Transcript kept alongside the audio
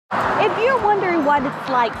If you're wondering what it's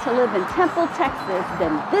like to live in Temple, Texas,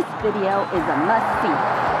 then this video is a must-see.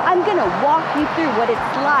 I'm gonna walk you through what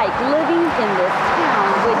it's like living in this town,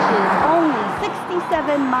 which is only 67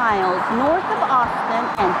 miles north of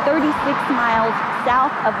Austin and 36 miles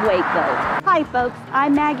south of Waco. Hi folks,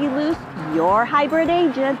 I'm Maggie Luce, your hybrid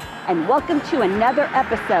agent, and welcome to another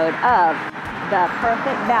episode of The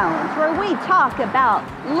Perfect Balance, where we talk about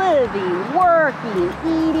living, working,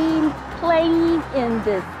 eating, playing in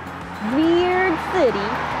this weird city,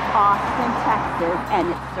 Austin, Texas, and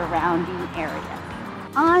its surrounding areas.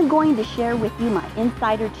 I'm going to share with you my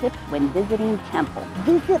insider tips when visiting Temple.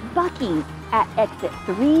 Visit Buc-ee's at exit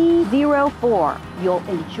 304. You'll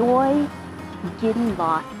enjoy getting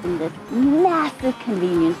lost in this massive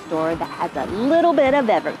convenience store that has a little bit of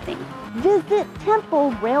everything. Visit Temple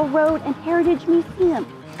Railroad and Heritage Museum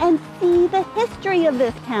and see the history of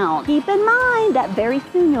this town. Keep in mind that very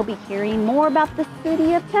soon you'll be hearing more about the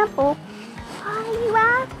city of Temple. Why, you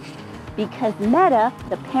ask? Because Meta,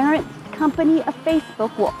 the parent company of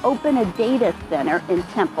Facebook, will open a data center in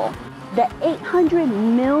Temple. The 800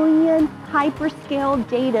 million hyperscale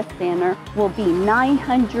data center will be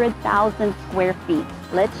 900,000 square feet.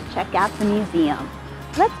 Let's check out the museum.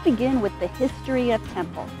 Let's begin with the history of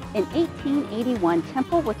Temple. In 1881,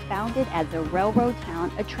 Temple was founded as a railroad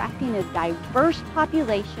town, attracting a diverse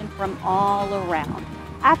population from all around.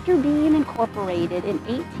 After being incorporated in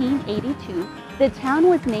 1882, the town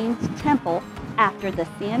was named Temple after the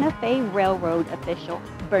Santa Fe Railroad official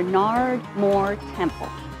Bernard Moore Temple.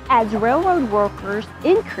 As railroad workers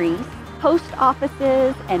increased, post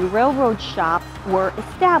offices and railroad shops were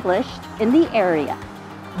established in the area.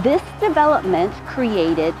 This development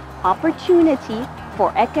created opportunity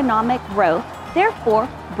for economic growth, therefore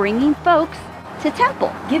bringing folks to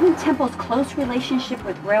Temple. Given Temple's close relationship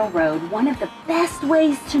with railroad, one of the best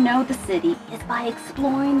ways to know the city is by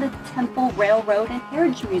exploring the Temple Railroad and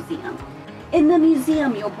Heritage Museum. In the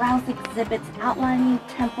museum, you'll browse exhibits outlining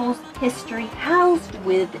Temple's history housed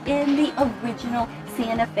within the original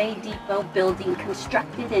Santa Fe Depot building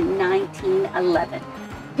constructed in 1911.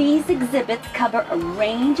 These exhibits cover a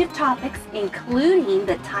range of topics, including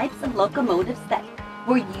the types of locomotives that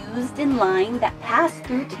were used in line that passed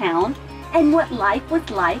through town and what life was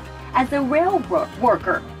like as a railroad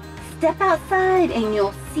worker. Step outside and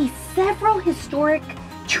you'll see several historic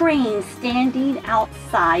trains standing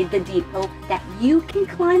outside the depot that you can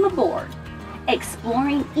climb aboard.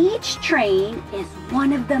 Exploring each train is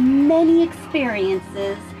one of the many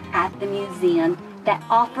experiences at the museum that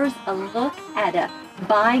offers a look at a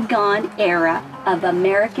bygone era of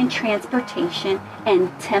American transportation and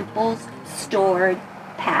Temple's storied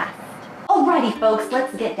past. Alrighty folks,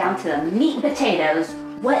 let's get down to the meat and potatoes.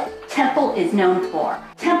 What Temple is known for.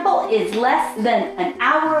 Temple is less than an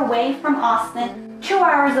hour away from Austin, 2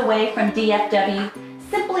 hours away from DFW.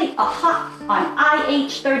 Simply a hop on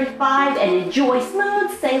IH-35 and enjoy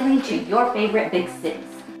smooth sailing to your favorite big cities.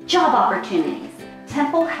 Job opportunities.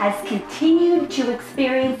 Temple has continued to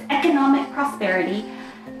experience economic prosperity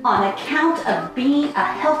on account of being a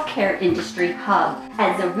healthcare industry hub.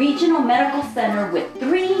 As a regional medical center with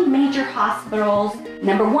 3 major hospitals,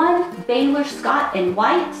 number 1, Baylor Scott and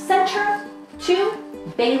White Center, 2,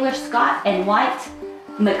 Baylor Scott and White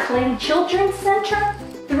McLean Children's Center,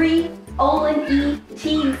 3, Olin E.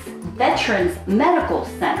 Teague's Veterans Medical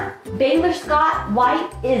Center. Baylor Scott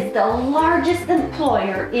White is the largest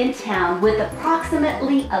employer in town with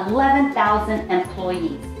approximately 11,000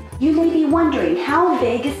 employees. You may be wondering, how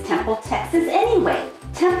big is Temple, Texas anyway?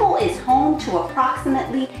 Temple is home to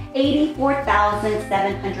approximately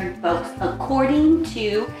 84,700 folks according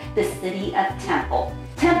to the city of Temple.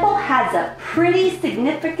 Temple has a pretty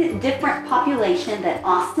significant different population than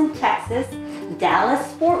Austin, Texas, Dallas,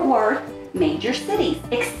 Fort Worth, major cities.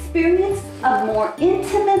 Experience a more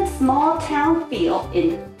intimate small town feel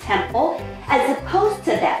in Temple as opposed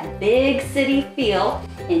to that big city feel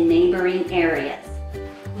in neighboring areas.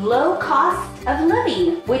 Low cost of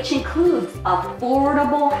living, which includes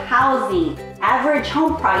affordable housing. Average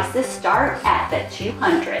home prices start at the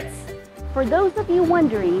 200s. For those of you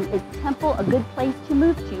wondering, is Temple a good place to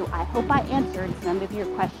move to? I hope I answered some of your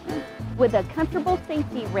questions. With a comfortable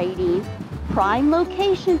safety rating, prime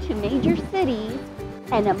location to major cities,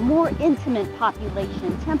 and a more intimate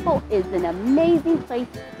population, Temple is an amazing place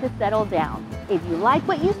to settle down. If you like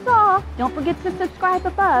what you saw, don't forget to subscribe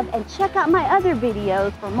above and check out my other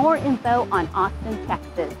videos for more info on Austin,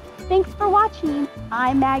 Texas. Thanks for watching.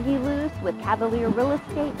 I'm Maggie Luce with Cavalier Real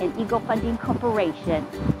Estate and Eagle Funding Corporation.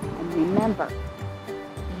 And remember,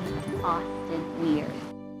 keep Austin weird.